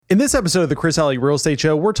this episode of the Chris Elliott Real Estate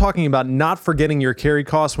Show, we're talking about not forgetting your carry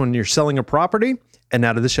costs when you're selling a property. And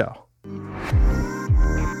now to the show.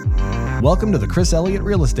 Welcome to the Chris Elliott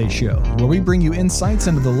Real Estate Show, where we bring you insights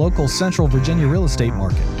into the local Central Virginia real estate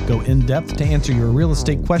market, go in depth to answer your real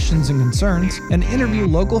estate questions and concerns, and interview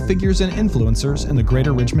local figures and influencers in the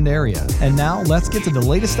greater Richmond area. And now let's get to the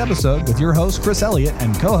latest episode with your host, Chris Elliott,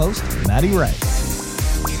 and co-host, Maddie Wright.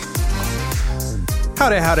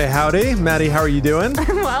 Howdy, howdy, howdy. Maddie, how are you doing?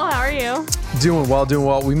 I'm well, how are you? Doing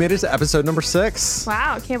well. We made it to episode number 6.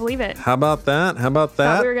 Wow, can't believe it. How about that?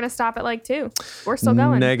 Thought we were going to stop at like 2. We're still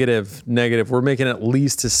going. Negative. We're making at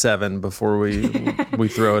least to 7 before we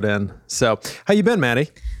throw it in. So, how you been, Maddie?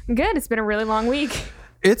 Good. It's been a really long week.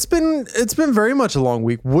 It's been very much a long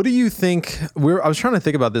week. What do you think? I was trying to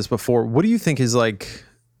think about this before. What do you think is like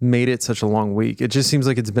made it such a long week? It just seems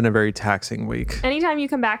like it's been a very taxing week. Anytime you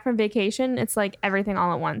come back from vacation, it's like everything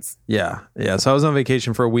all at once. Yeah. So I was on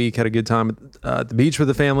vacation for a week, had a good time at the beach with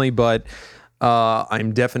the family, but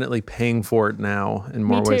I'm definitely paying for it now in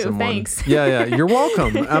more ways than one. Thanks. Yeah. You're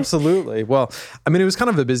welcome. Absolutely. Well, I mean, it was kind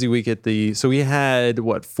of a busy week so we had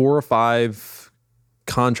 4 or 5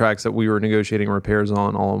 contracts that we were negotiating repairs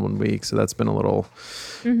on all in one week. So that's been a little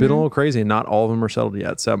crazy. Not all of them are settled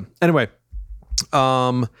yet. So anyway,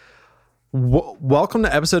 welcome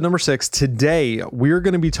to episode number 6. Today, we're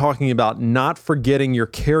going to be talking about not forgetting your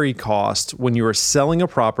carry cost when you are selling a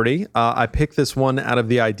property. I picked this one out of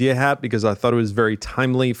the idea hat because I thought it was very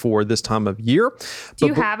timely for this time of year. Do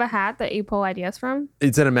you have a hat that you pull ideas from?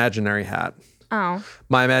 It's an imaginary hat. Oh.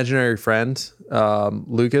 My imaginary friend,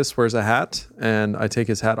 Lucas, wears a hat, and I take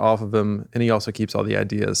his hat off of him, and he also keeps all the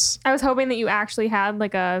ideas. I was hoping that you actually had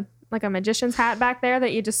like a magician's hat back there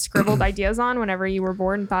that you just scribbled ideas on whenever you were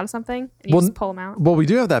bored and thought of something, and you just pull them out. Well, we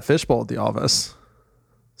do have that fishbowl at the office.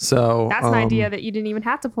 So that's an idea that you didn't even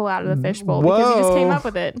have to pull out of the fishbowl because you just came up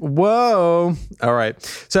with it. Whoa. All right.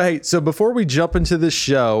 So before we jump into the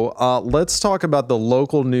show, let's talk about the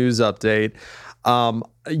local news update.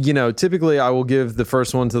 Typically I will give the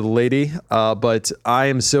first one to the lady, but I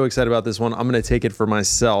am so excited about this one. I'm going to take it for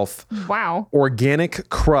myself. Wow. Organic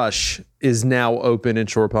Crush is now open in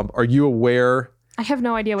Shore Pump. Are you aware? I have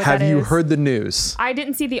no idea what that is. Have you heard the news? I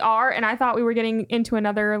didn't see the R, and I thought we were getting into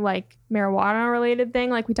another like marijuana related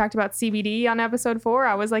thing. Like we talked about CBD on episode 4.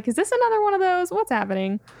 I was like, is this another one of those? What's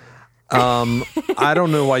happening? I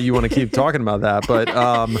don't know why you want to keep talking about that, but,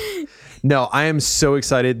 no, I am so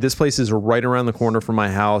excited. This place is right around the corner from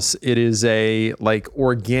my house. It is a like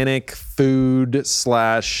organic food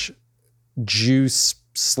 / juice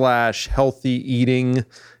 / healthy eating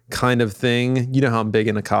kind of thing. You know how I'm big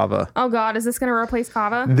into kava. Oh God, is this going to replace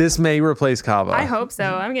kava? This may replace kava. I hope so.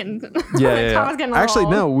 I'm getting yeah. Kava's getting Actually,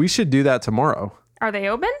 old. no, we should do that tomorrow. Are they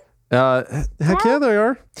open? Heck yeah, they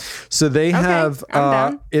are. So they have,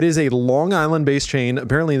 it is a Long Island based chain.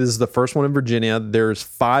 Apparently this is the first one in Virginia. There's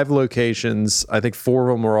 5 locations. I think 4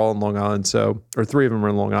 of them are all in Long Island. Or 3 of them are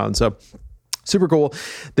in Long Island. So super cool.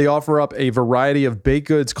 They offer up a variety of baked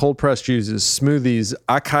goods, cold pressed juices, smoothies,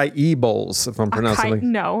 acai bowls, if I'm pronouncing it.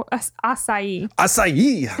 No, acai.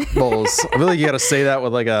 Acai bowls. I feel like you got to say that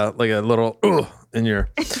with like a little in your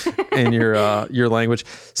language.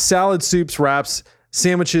 Salad, soups, wraps,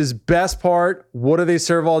 sandwiches. Best part, what do they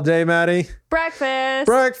serve all day, Maddie?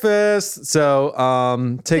 Breakfast. So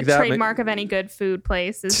take that. Trademark of any good food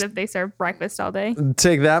place is if they serve breakfast all day.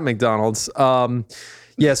 Take that, McDonald's.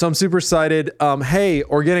 Yeah, so I'm super excited. Hey,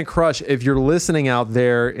 Organic Crush, if you're listening out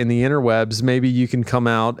there in the interwebs, maybe you can come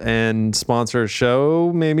out and sponsor a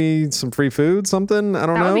show, maybe some free food, something. I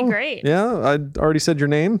don't know. That would be great. Yeah, I already said your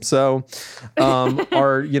name. So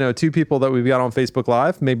our 2 people that we've got on Facebook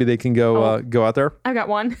Live, maybe they can go out there. I've got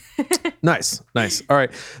one. Nice. All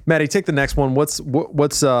right, Maddie, take the next one. What's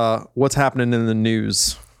happening in the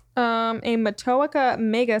news? A Matoaka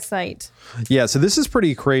mega site. Yeah, so this is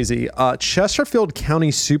pretty crazy. Chesterfield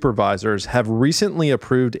County supervisors have recently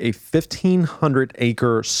approved a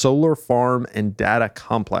 1,500-acre solar farm and data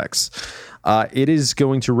complex. It is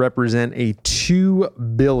going to represent a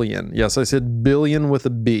 $2 billion, yes, I said billion with a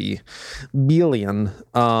B, billion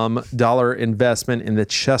dollar investment in the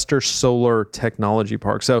Chester Solar Technology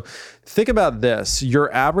Park. So think about this.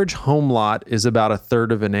 Your average home lot is about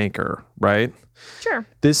 1/3 of an acre, right? Sure.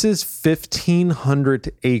 This is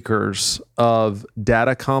 1,500 acres of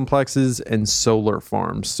data complexes and solar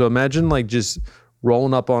farms. So imagine like just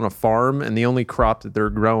rolling up on a farm and the only crop that they're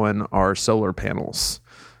growing are solar panels.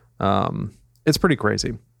 It's pretty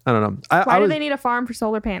crazy. I don't know. Why do they need a farm for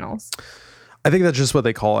solar panels? I think that's just what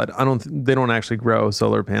they call it. They don't actually grow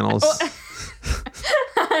solar panels.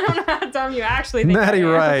 I don't know how to some you actually think Maddie I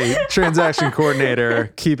am. Wright, transaction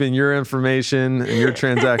coordinator, keeping your information and your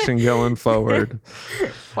transaction going forward.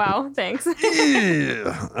 Wow, thanks.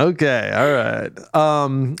 Yeah. Okay, all right.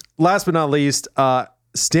 Last but not least,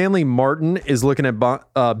 Stanley Martin is looking at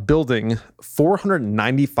building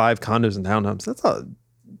 495 condos and townhomes.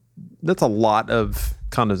 That's a lot of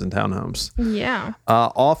condos and townhomes. Yeah.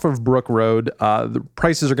 Off of Brook Road, the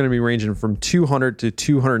prices are going to be ranging from $200,000 to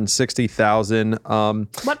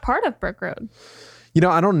 $260,000. What part of Brook Road?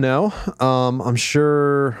 I don't know. I'm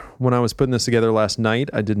sure when I was putting this together last night,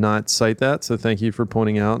 I did not cite that. So thank you for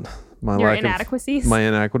pointing out my Your lack inadequacies. of my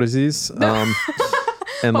inadequacies.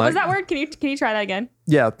 And What was that word? Can you try that again?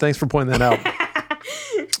 Yeah, thanks for pointing that out.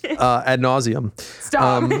 Ad nauseum.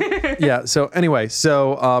 Stop. Yeah. So anyway,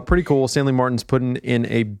 pretty cool. Stanley Martin's putting in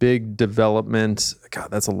a big development. God,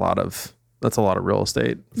 that's a lot of real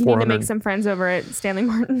estate. You need to make some friends over at Stanley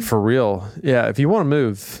Martin. For real. Yeah. If you want to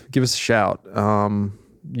move, give us a shout.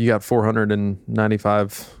 You got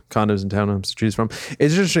 495 condos and townhomes to choose from.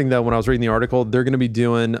 It's interesting though, when I was reading the article, they're going to be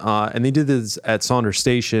doing, and they did this at Saunders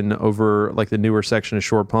Station over like the newer section of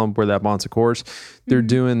Short Pump where that Bonza course. They're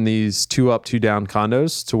doing these 2 up, 2 down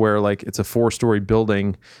condos to where like it's a 4-story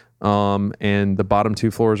building. And the bottom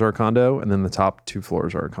 2 floors are a condo and then the top 2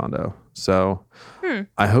 floors are a condo. So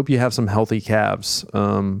I hope you have some healthy calves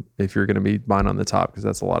if you're going to be buying on the top, because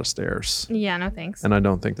that's a lot of stairs. Yeah, no thanks. And I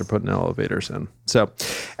don't think they're putting elevators in. So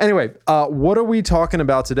anyway, what are we talking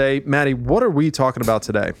about today? Maddie, what are we talking about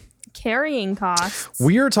today? Carrying costs.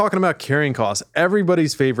 We are talking about carrying costs,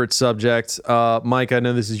 everybody's favorite subject. Mike, I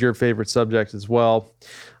know this is your favorite subject as well.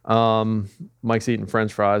 Mike's eating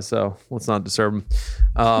French fries, so let's not disturb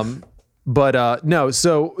him. But no,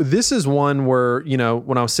 so this is one where,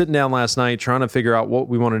 when I was sitting down last night trying to figure out what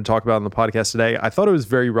we wanted to talk about in the podcast today, I thought it was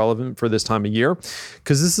very relevant for this time of year,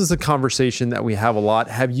 because this is a conversation that we have a lot.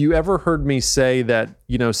 Have you ever heard me say that,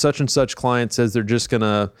 such and such client says they're just going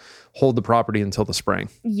to hold the property until the spring?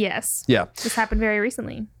 Yes. Yeah. This happened very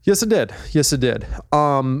recently. Yes, it did.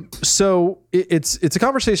 So it's a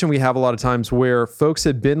conversation we have a lot of times where folks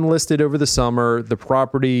had been listed over the summer. The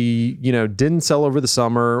property, didn't sell over the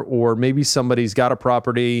summer, or maybe somebody's got a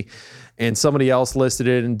property and somebody else listed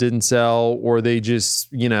it and didn't sell, or they just,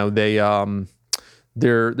 they're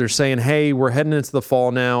saying, hey, we're heading into the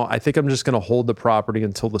fall now. I think I'm just going to hold the property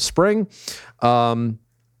until the spring.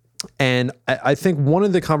 And I think one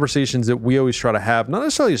of the conversations that we always try to have, not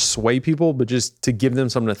necessarily to sway people, but just to give them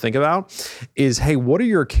something to think about, is, hey, what are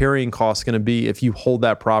your carrying costs going to be if you hold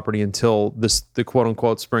that property until the quote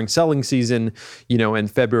unquote spring selling season, in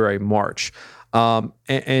February, March?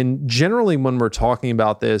 And generally when we're talking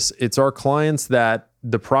about this, it's our clients that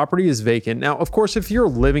the property is vacant. Now, of course, if you're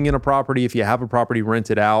living in a property, if you have a property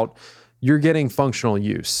rented out, you're getting functional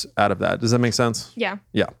use out of that. Does that make sense? Yeah.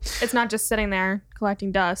 Yeah. It's not just sitting there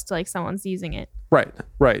collecting dust, like someone's using it. Right.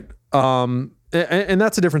 And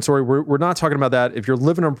that's a different story. We're not talking about that. If you're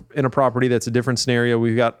living in a property, that's a different scenario.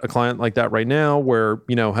 We've got a client like that right now where,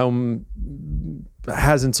 home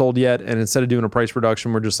hasn't sold yet. And instead of doing a price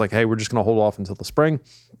reduction, we're just like, hey, we're just going to hold off until the spring.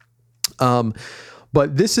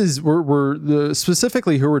 But this is,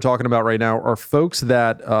 specifically who we're talking about right now are folks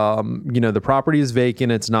that, the property is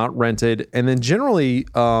vacant, it's not rented. And then generally,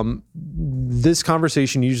 this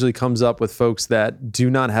conversation usually comes up with folks that do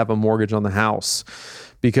not have a mortgage on the house,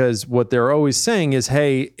 because what they're always saying is,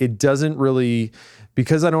 hey, it doesn't really,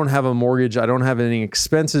 because I don't have a mortgage, I don't have any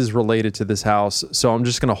expenses related to this house. So I'm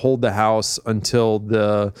just going to hold the house until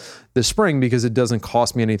the spring, because it doesn't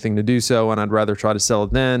cost me anything to do so. And I'd rather try to sell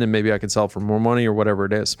it then, and maybe I could sell it for more money or whatever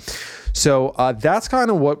it is. So that's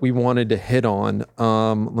kind of what we wanted to hit on.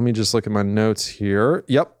 Let me just look at my notes here.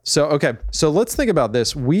 Yep. So, okay. So let's think about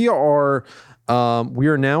this. We are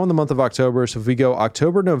now in the month of October. So if we go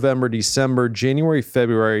October, November, December, January,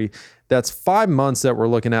 February, that's 5 months that we're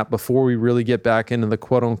looking at before we really get back into the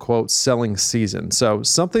quote unquote selling season. So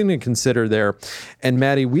something to consider there. And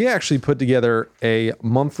Maddie, we actually put together a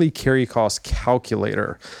monthly carry cost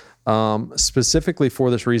calculator specifically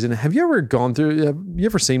for this reason. Have you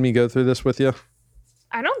ever seen me go through this with you?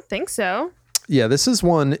 I don't think so. Yeah, this is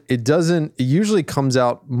one. It usually comes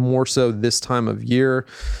out more so this time of year.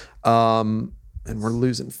 And we're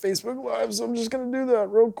losing Facebook Live, so I'm just going to do that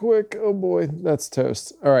real quick. Oh boy, that's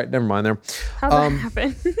toast. All right, never mind there. How'd that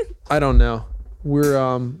happen? I don't know.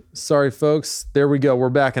 We're sorry, folks. There we go. We're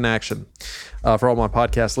back in action. For all my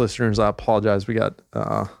podcast listeners, I apologize. We got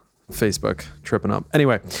Facebook tripping up.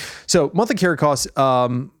 Anyway, so monthly carry costs.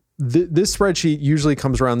 this spreadsheet usually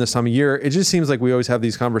comes around this time of year. It just seems like we always have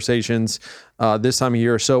these conversations this time of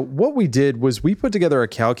year. So what we did was we put together a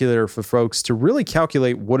calculator for folks to really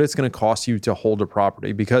calculate what it's going to cost you to hold a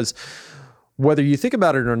property, because whether you think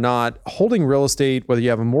about it or not, holding real estate, whether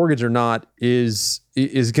you have a mortgage or not, is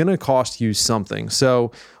going to cost you something.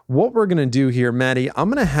 So what we're going to do here, Maddie, I'm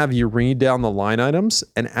going to have you read down the line items.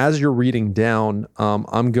 And as you're reading down,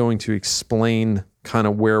 I'm going to explain kind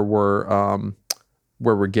of where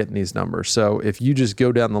we're getting these numbers. So if you just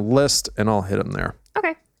go down the list and I'll hit them there.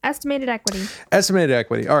 Okay. Estimated equity. Estimated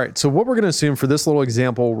equity. All right. So what we're going to assume for this little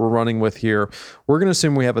example we're running with here, we're going to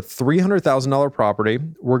assume we have a $300,000 property.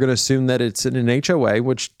 We're going to assume that it's in an HOA,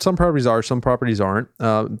 which some properties are, some properties aren't.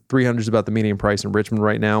 300 is about the median price in Richmond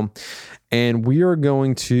right now. And we are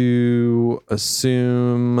going to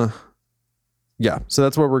assume... Yeah, so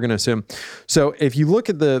that's what we're going to assume. So if you look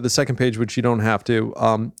at the second page, which you don't have to,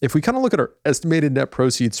 if we kind of look at our estimated net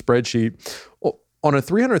proceeds spreadsheet, on a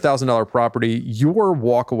 $300,000 property, your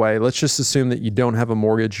walkaway, let's just assume that you don't have a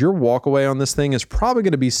mortgage, your walkaway on this thing is probably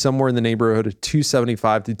going to be somewhere in the neighborhood of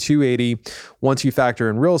 $275 to $280 once you factor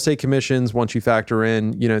in real estate commissions, once you factor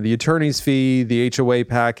in, the attorney's fee, the HOA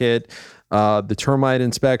packet, the termite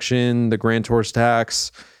inspection, the grantor's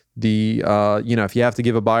tax, the if you have to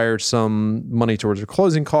give a buyer some money towards a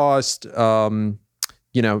closing cost,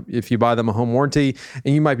 if you buy them a home warranty,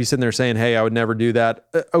 and you might be sitting there saying, hey, I would never do that.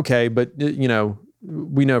 Okay. But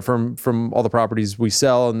we know from all the properties we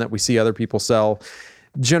sell and that we see other people sell,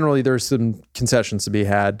 generally there's some concessions to be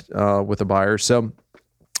had with a buyer. So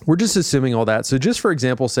we're just assuming all that. So just for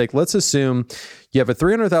example's sake, let's assume you have a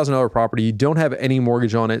 $300,000 property. You don't have any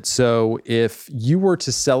mortgage on it. So if you were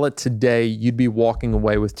to sell it today, you'd be walking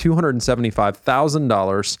away with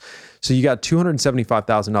 $275,000. So you got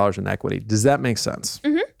 $275,000 in equity. Does that make sense?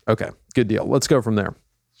 Mm-hmm. Okay, good deal. Let's go from there.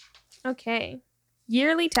 Okay.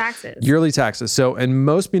 Yearly taxes. Yearly taxes. So in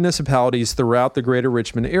most municipalities throughout the greater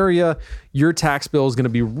Richmond area, your tax bill is going to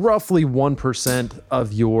be roughly 1%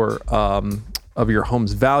 of your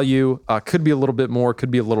home's value. Could be a little bit more, could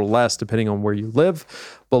be a little less, depending on where you live.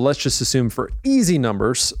 But let's just assume for easy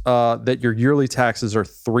numbers that your yearly taxes are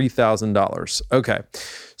 $3,000. Okay.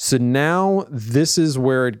 So now this is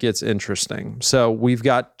where it gets interesting. So we've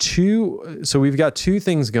got two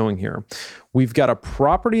things going here. We've got a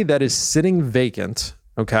property that is sitting vacant,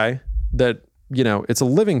 okay? That, it's a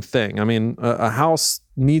living thing. I mean, a house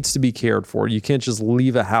needs to be cared for. You can't just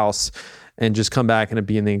leave a house and just come back and it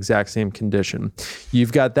be in the exact same condition.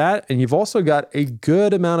 You've got that, and you've also got a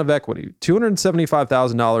good amount of equity.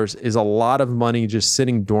 $275,000 is a lot of money just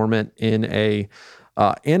sitting dormant in a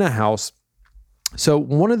house. So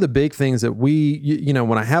one of the big things that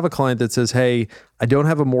when I have a client that says, hey, I don't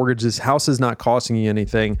have a mortgage, this house is not costing you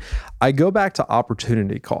anything, I go back to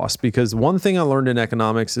opportunity cost, because one thing I learned in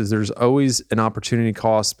economics is there's always an opportunity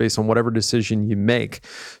cost based on whatever decision you make.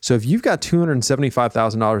 So if you've got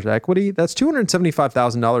 $275,000 equity, that's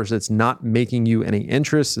 $275,000 that's not making you any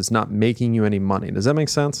interest, it's not making you any money. Does that make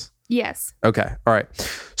sense? Yes. Okay. All right.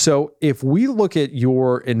 So if we look at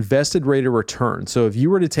your invested rate of return, so if you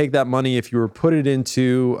were to take that money, if you were to put it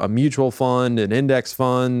into a mutual fund, an index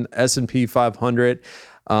fund, S&P 500,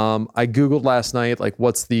 I Googled last night, like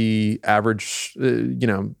what's the average,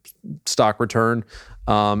 stock return.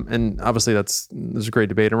 And obviously there's a great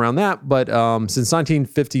debate around that. But since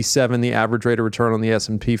 1957, the average rate of return on the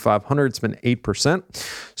S&P 500, it's been 8%.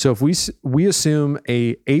 So if we assume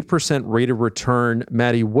a 8% rate of return,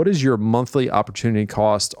 Maddie, what is your monthly opportunity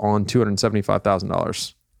cost on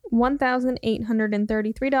 $275,000?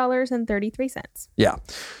 $1,833.33. Yeah.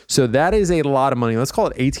 So that is a lot of money. Let's call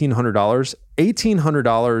it $1,800.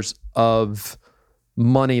 $1,800 of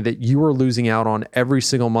money that you are losing out on every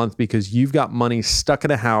single month because you've got money stuck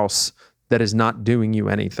in a house that is not doing you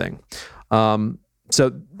anything. So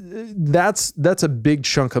that's a big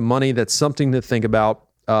chunk of money. That's something to think about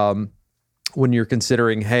when you're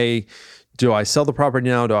considering, hey, do I sell the property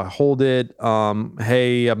now? Do I hold it?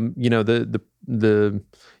 Hey, the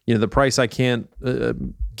price I can't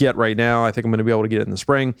get right now, I think I'm going to be able to get it in the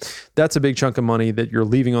spring. That's a big chunk of money that you're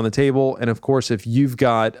leaving on the table. And of course, if you've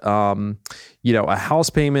got, a house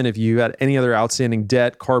payment, if you had any other outstanding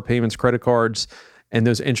debt, car payments, credit cards, and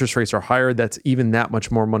those interest rates are higher, that's even that much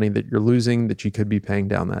more money that you're losing that you could be paying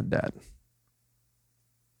down that debt.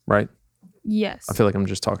 Right? Yes. I feel like I'm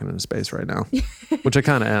just talking into space right now, which I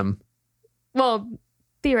kind of am. Well,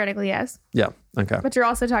 theoretically, yes. Yeah. Okay. But you're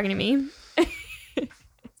also talking to me.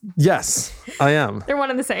 Yes, I am. They're one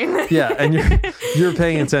and the same. Yeah, and you're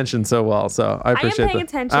paying attention so well, so I appreciate I am paying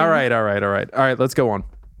attention. All right. All right, let's go on.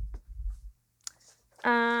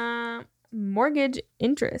 mortgage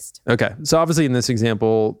interest. Okay. So obviously in this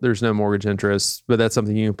example, there's no mortgage interest, but that's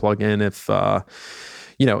something you can plug in if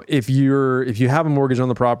if you have a mortgage on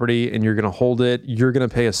the property and you're going to hold it, you're going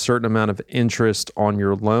to pay a certain amount of interest on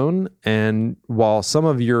your loan. And while some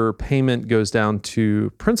of your payment goes down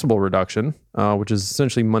to principal reduction, which is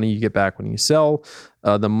essentially money you get back when you sell,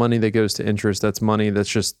 the money that goes to interest, that's money that's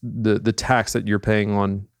just the tax that you're paying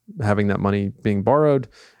on having that money being borrowed,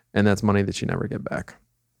 and that's money that you never get back.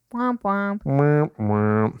 Womp womp. Womp,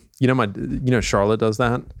 womp. Charlotte does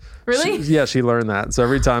that. Really? She learned that. So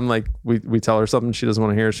every time like we tell her something she doesn't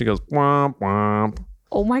want to hear, she goes womp womp.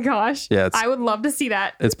 Oh my gosh. Yeah, I would love to see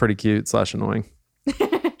that. It's pretty cute / annoying.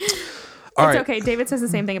 It's okay. David says the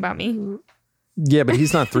same thing about me. Yeah, but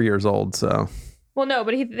he's not 3 years old, so. Well, no,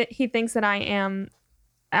 but he thinks that I am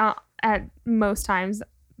at most times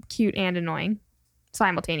cute and annoying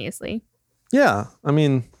simultaneously. Yeah, I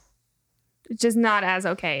mean. It's just not as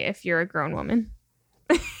okay if you're a grown woman.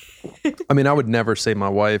 I mean, I would never say my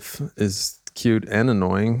wife is cute and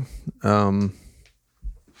annoying. Moving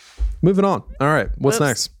on. All right. What's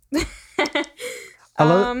next? I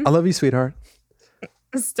love you, sweetheart.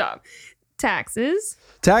 Stop. Taxes.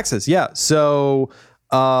 Yeah. So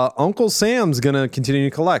Uncle Sam's going to continue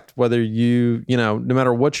to collect whether no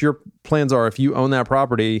matter what your plans are, if you own that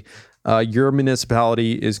property, your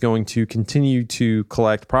municipality is going to continue to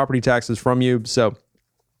collect property taxes from you. So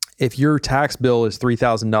if your tax bill is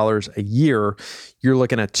 $3,000 a year, you're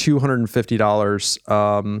looking at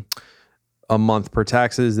 $250 a month per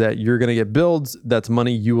taxes that you're going to get billed. That's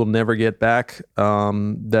money you will never get back.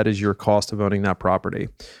 That is your cost of owning that property.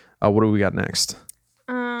 What do we got next?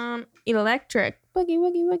 Electric. Boogie,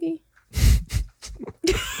 woogie, woogie.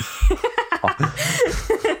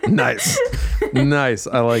 Nice.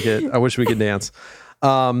 I like it. I wish we could dance.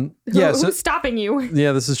 Who's stopping you?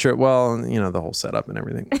 Yeah, this is true. Well, the whole setup and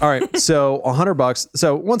everything. All right. So $100.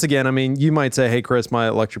 So once again, I mean, you might say, hey, Chris, my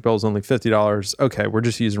electric bill is only $50. Okay. We're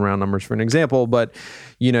just using round numbers for an example, but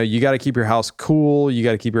you got to keep your house cool. You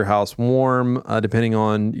got to keep your house warm, depending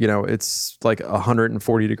on, it's like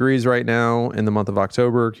 140 degrees right now in the month of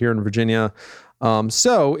October here in Virginia.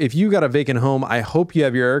 So if you got a vacant home, I hope you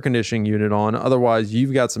have your air conditioning unit on. Otherwise,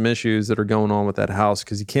 you've got some issues that are going on with that house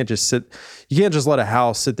because you can't just let a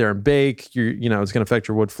house sit there and bake. It's going to affect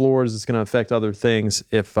your wood floors. It's going to affect other things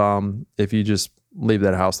if you just leave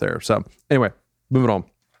that house there. So anyway, moving on.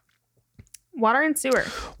 Water and sewer.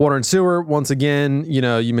 Once again,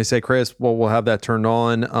 you may say, Chris, well, we'll have that turned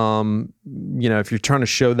on. If you're trying to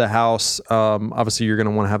show the house, obviously you're going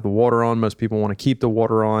to want to have the water on. Most people want to keep the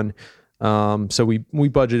water on. So we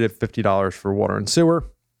budgeted $50 for water and sewer.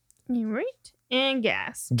 Right. And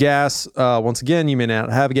gas. Once again, you may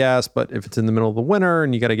not have gas, but if it's in the middle of the winter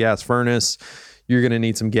and you got a gas furnace, you're going to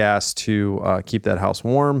need some gas to keep that house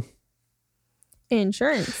warm.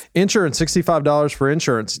 Insurance, $65 for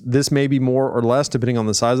insurance. This may be more or less depending on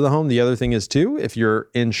the size of the home. The other thing is too, if your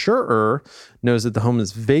insurer knows that the home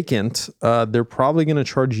is vacant, they're probably going to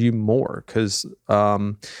charge you more because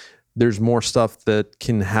there's more stuff that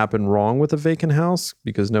can happen wrong with a vacant house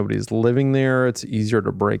because nobody's living there. It's easier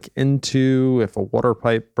to break into. If a water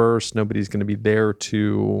pipe bursts, nobody's going to be there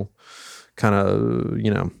to kind of,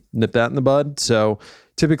 nip that in the bud. So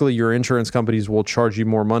typically your insurance companies will charge you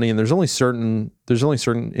more money, and there's only certain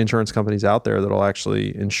insurance companies out there that'll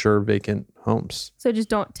actually insure vacant homes. So just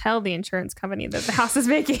don't tell the insurance company that the house is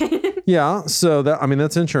vacant. Yeah. So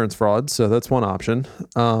that's insurance fraud. So that's one option.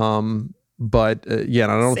 But I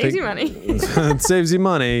don't think saves you money. It saves you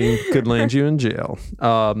money. Could land you in jail.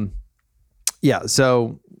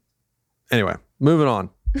 So anyway, moving on.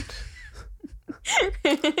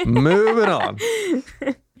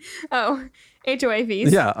 Oh, HOA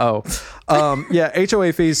fees. Yeah.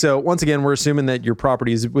 HOA fees. So once again, we're assuming that your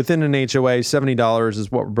property is within an HOA. $70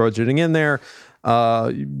 is what we're budgeting in there.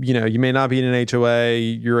 You may not be in an HOA.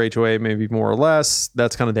 Your HOA may be more or less.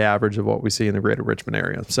 That's kind of the average of what we see in the greater Richmond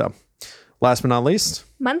area. So last but not least,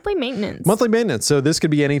 monthly maintenance. So this could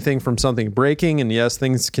be anything from something breaking, and yes,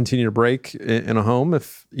 things continue to break in a home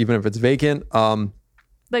even if it's vacant. The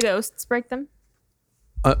ghosts break them.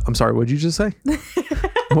 I'm sorry. What did you just say?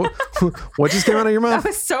 What just came out of your mouth?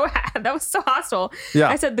 That was so hostile. Yeah.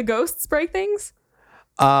 I said the ghosts break things.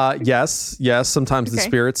 Yes. Sometimes the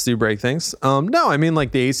spirits do break things. No, I mean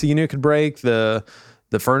like the AC unit could break, the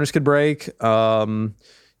furnace could break.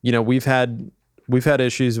 We've had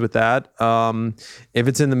issues with that. If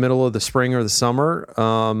it's in the middle of the spring or the summer,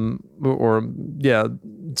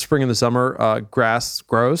 spring and the summer, grass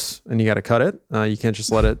grows and you got to cut it. You can't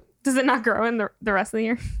just let it. Does it not grow in the rest of the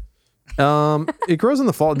year? It grows in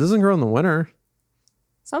the fall. It doesn't grow in the winter.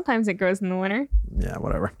 Sometimes it grows in the winter. Yeah,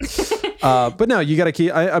 whatever. But no, you got to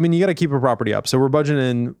keep, I mean, you got to keep a property up. So we're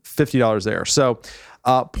budgeting $50 there. So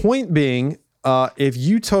point being, if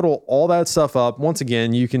you total all that stuff up, once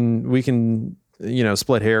again, we can,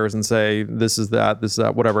 split hairs and say, this is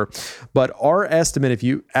that, whatever. But our estimate, if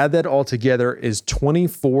you add that all together, is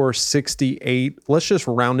 $2,468. Let's just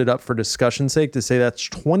round it up for discussion's sake to say that's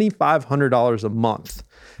 $2,500 a month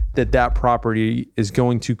that property is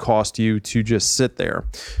going to cost you to just sit there.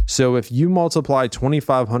 So if you multiply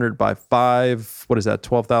 2,500 by 5, what is that?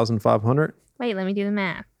 12,500? Wait, let me do the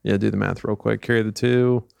math. Yeah, do the math real quick. Carry the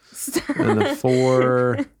 2 and the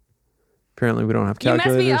 4. Apparently we don't have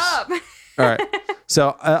calculators. You messed me up. All right.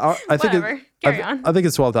 So I think Carry on. I think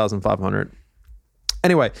it's 12,500.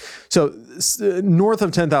 Anyway, so north of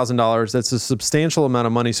 $10,000, that's a substantial amount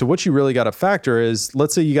of money. So what you really got to factor is,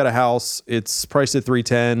 let's say you got a house, it's priced at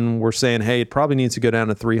 $310. We're saying, hey, it probably needs to go down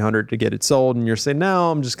to $300 to get it sold. And you're saying, no,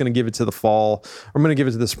 I'm just going to give it to the fall. I'm going to give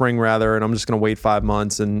it to the spring rather, and I'm just going to wait 5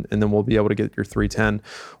 months and then we'll be able to get your $310.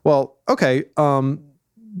 Well, okay.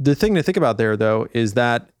 The thing to think about there though is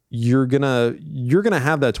that you're gonna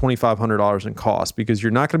have that $2,500 in cost because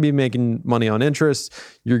you're not gonna be making money on interest.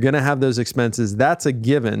 You're gonna have those expenses. That's a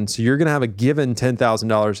given. So you're gonna have a given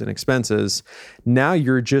 $10,000 in expenses. Now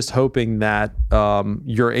you're just hoping that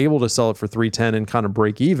you're able to sell it for $310 and kind of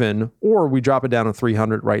break even, or we drop it down to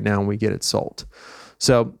 $300 right now and we get it sold.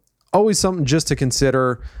 So always something just to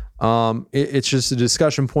consider. It's just a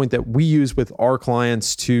discussion point that we use with our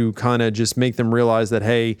clients to kind of just make them realize that,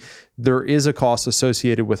 hey, there is a cost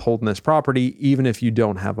associated with holding this property, even if you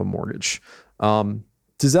don't have a mortgage.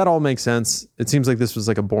 Does that all make sense? It seems like this was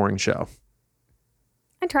like a boring show.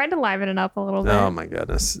 I tried to liven it up a little bit. Oh my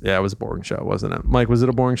goodness. Yeah, it was a boring show, wasn't it? Mike, was it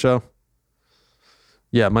a boring show?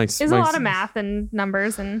 Yeah, Mike's. There's a lot of math and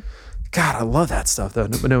numbers and... God, I love that stuff though,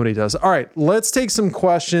 but nobody does. All right, let's take some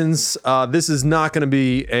questions. This is not going to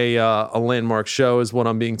be a landmark show, is what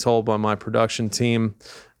I'm being told by my production team.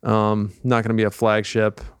 Not going to be a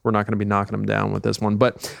flagship. We're not going to be knocking them down with this one,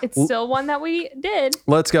 but it's still one that we did.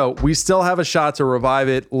 Let's go. We still have a shot to revive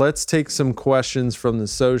it. Let's take some questions from the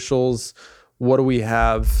socials. What do we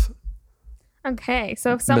have? Okay,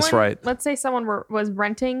 so if someone, let's say someone was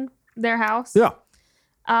renting their house. Yeah.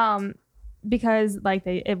 Because like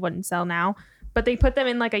it wouldn't sell now, but they put them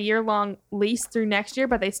in like a year-long lease through next year,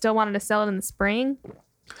 but they still wanted to sell it in the spring.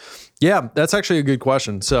 Yeah, that's actually a good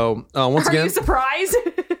question. So once again, are you surprised?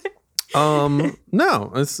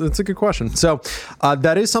 No, it's a good question. So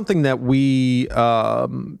that is something that we,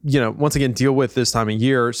 once again, deal with this time of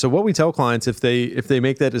year. So what we tell clients, if they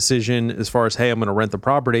make that decision as far as, hey, I'm going to rent the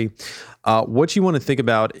property, what you want to think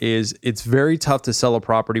about is it's very tough to sell a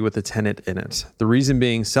property with a tenant in it. The reason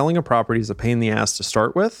being, selling a property is a pain in the ass to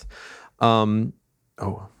start with. Is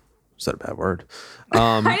that a bad word?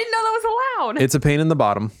 I didn't know that was allowed. It's a pain in the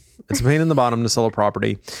bottom. It's a pain in the bottom to sell a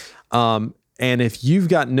property. And if you've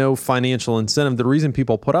got no financial incentive, the reason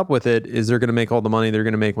people put up with it is they're going to make all the money they're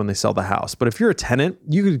going to make when they sell the house. But if you're a tenant,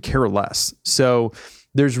 you could care less. So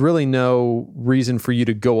there's really no reason for you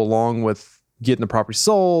to go along with getting the property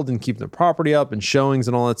sold and keeping the property up and showings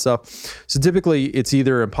and all that stuff. So typically it's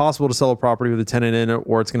either impossible to sell a property with a tenant in it,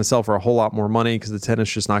 or it's going to sell for a whole lot more money because the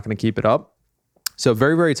tenant's just not going to keep it up. So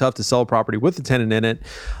very, very tough to sell a property with the tenant in it.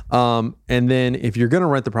 And then if you're going to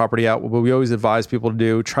rent the property out, what we always advise people to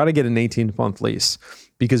do, try to get an 18-month lease,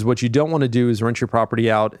 because what you don't want to do is rent your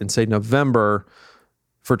property out in, say, November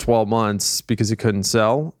for 12 months because it couldn't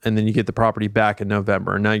sell. And then you get the property back in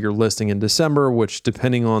November. And now you're listing in December, which,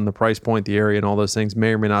 depending on the price point, the area, and all those things, may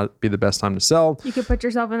or may not be the best time to sell. You could put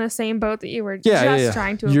yourself in the same boat that you were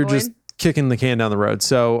trying to avoid. You're just kicking the can down the road.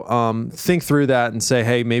 So think through that and say,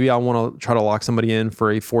 hey, maybe I want to try to lock somebody in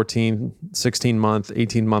for a 14, 16 month,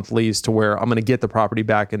 18 month lease to where I'm going to get the property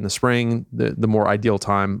back in the spring, the more ideal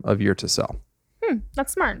time of year to sell.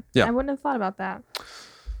 That's smart. Yeah. I wouldn't have thought about that.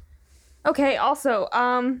 Okay. Also,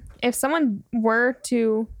 if someone were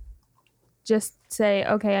to just say,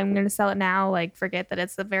 okay, I'm going to sell it now, like forget that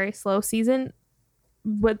it's a very slow season,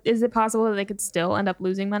 is it possible that they could still end up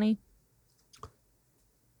losing money?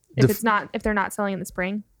 If they're not selling in the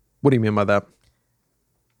spring? What do you mean by that?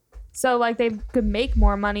 So like they could make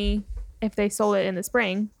more money if they sold it in the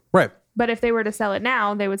spring. Right. But if they were to sell it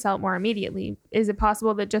now, they would sell it more immediately. Is it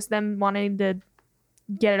possible that just them wanting to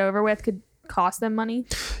get it over with could cost them money?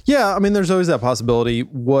 Yeah, I mean, there's always that possibility.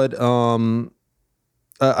 What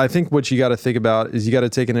I think what you got to think about is you got to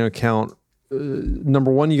take into account,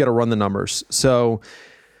 number one, you got to run the numbers. So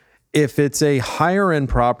if it's a higher end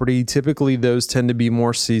property, typically those tend to be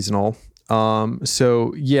more seasonal.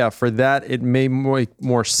 So yeah, for that, it may make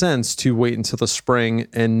more sense to wait until the spring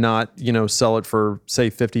and not, sell it for say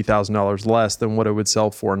 $50,000 less than what it would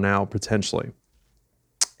sell for now potentially.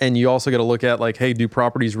 And you also got to look at like, hey, do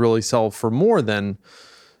properties really sell for more than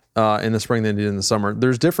in the spring than they did in the summer?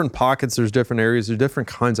 There's different pockets, there's different areas, there's different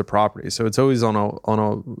kinds of properties. So it's always on a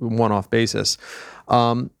one-off basis.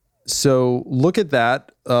 So look at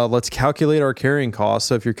that. Let's calculate our carrying costs.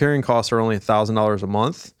 So if your carrying costs are only $1,000 a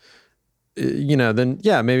month, then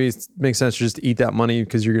yeah, maybe it makes sense to just eat that money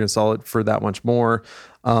because you're going to sell it for that much more.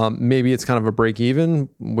 Maybe it's kind of a break even,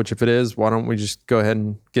 which if it is, why don't we just go ahead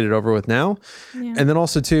and get it over with now? Yeah. And then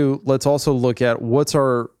also too, let's also look at what's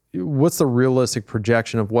the realistic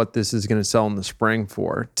projection of what this is going to sell in the spring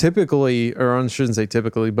for. Typically, or I shouldn't say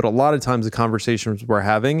typically, but a lot of times the conversations we're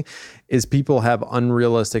having is people have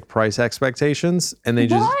unrealistic price expectations and they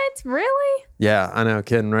just... What? Really? Yeah, I know,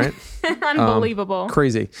 kidding, right? Unbelievable.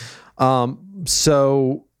 Crazy.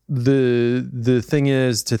 So the thing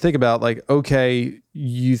is to think about, like, okay,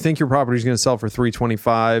 you think your property is going to sell for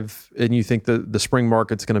 $325 and you think the spring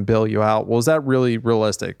market's going to bail you out. Well, is that really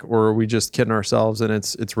realistic, or are we just kidding ourselves and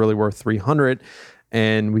it's really worth $300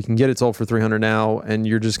 and we can get it sold for $300 now and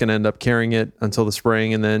you're just going to end up carrying it until the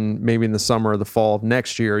spring, and then maybe in the summer or the fall of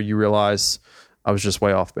next year you realize I was just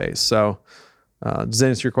way off base. So does that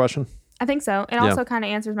answer your question? I think so. It also kind of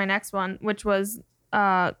answers my next one, which was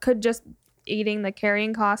could just eating the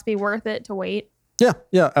carrying cost be worth it to wait?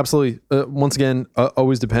 Yeah, absolutely. Once again,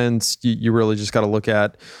 always depends. You really just got to look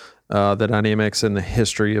at the dynamics and the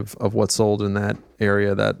history of what's sold in that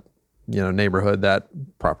area, that neighborhood, that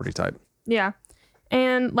property type. Yeah.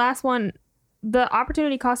 And last one, the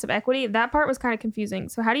opportunity cost of equity, that part was kind of confusing.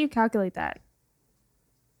 So how do you calculate that?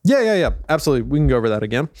 Yeah. Absolutely. We can go over that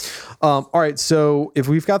again. All right. So if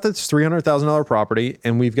we've got this $300,000 property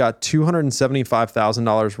and we've got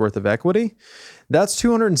 $275,000 worth of equity, that's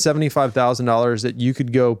 $275,000 that you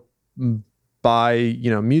could go buy,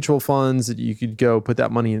 mutual funds, that you could go put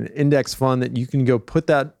that money in an index fund, that you can go put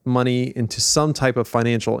that money into some type of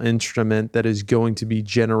financial instrument that is going to be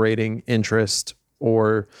generating interest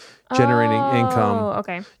or generating income. Oh,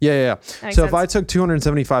 okay. Yeah. So if I took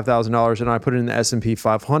 $275,000 and I put it in the S&P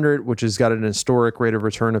 500, which has got an historic rate of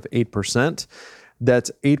return of 8%,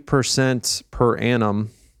 that's 8% per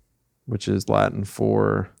annum, which is Latin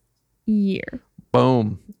for year.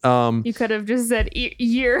 Boom. You could have just said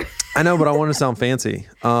year. I know, but I want to sound fancy.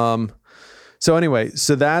 So anyway,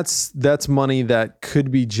 so that's money that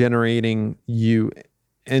could be generating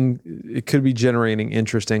and it could be generating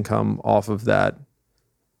interest income off of that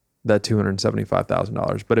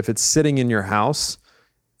 $275,000. But if it's sitting in your house,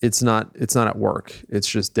 it's not at work. It's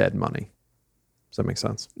just dead money. Does that make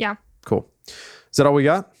sense? Yeah. Cool. Is that all we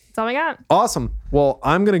got? That's all we got. Awesome. Well,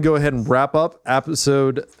 I'm going to go ahead and wrap up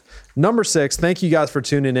episode number 6. Thank you guys for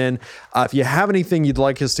tuning in. If you have anything you'd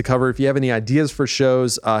like us to cover, if you have any ideas for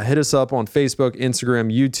shows, hit us up on Facebook,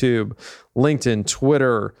 Instagram, YouTube, LinkedIn,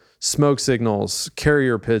 Twitter, smoke signals,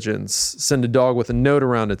 carrier pigeons, send a dog with a note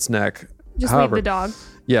around its neck. Just leave the dog.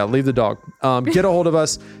 Yeah, leave the dog. Get a hold of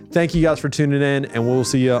us. Thank you guys for tuning in, and we'll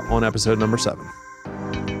see you on episode number 7.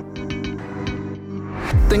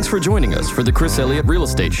 Thanks for joining us for the Chris Elliott Real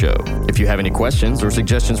Estate Show. If you have any questions or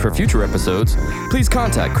suggestions for future episodes, please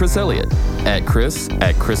contact Chris Elliott at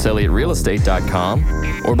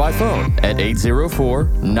chris@chriselliottrealestate.com or by phone at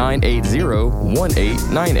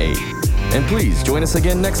 804-980-1898. And please join us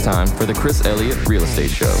again next time for the Chris Elliott Real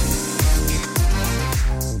Estate Show.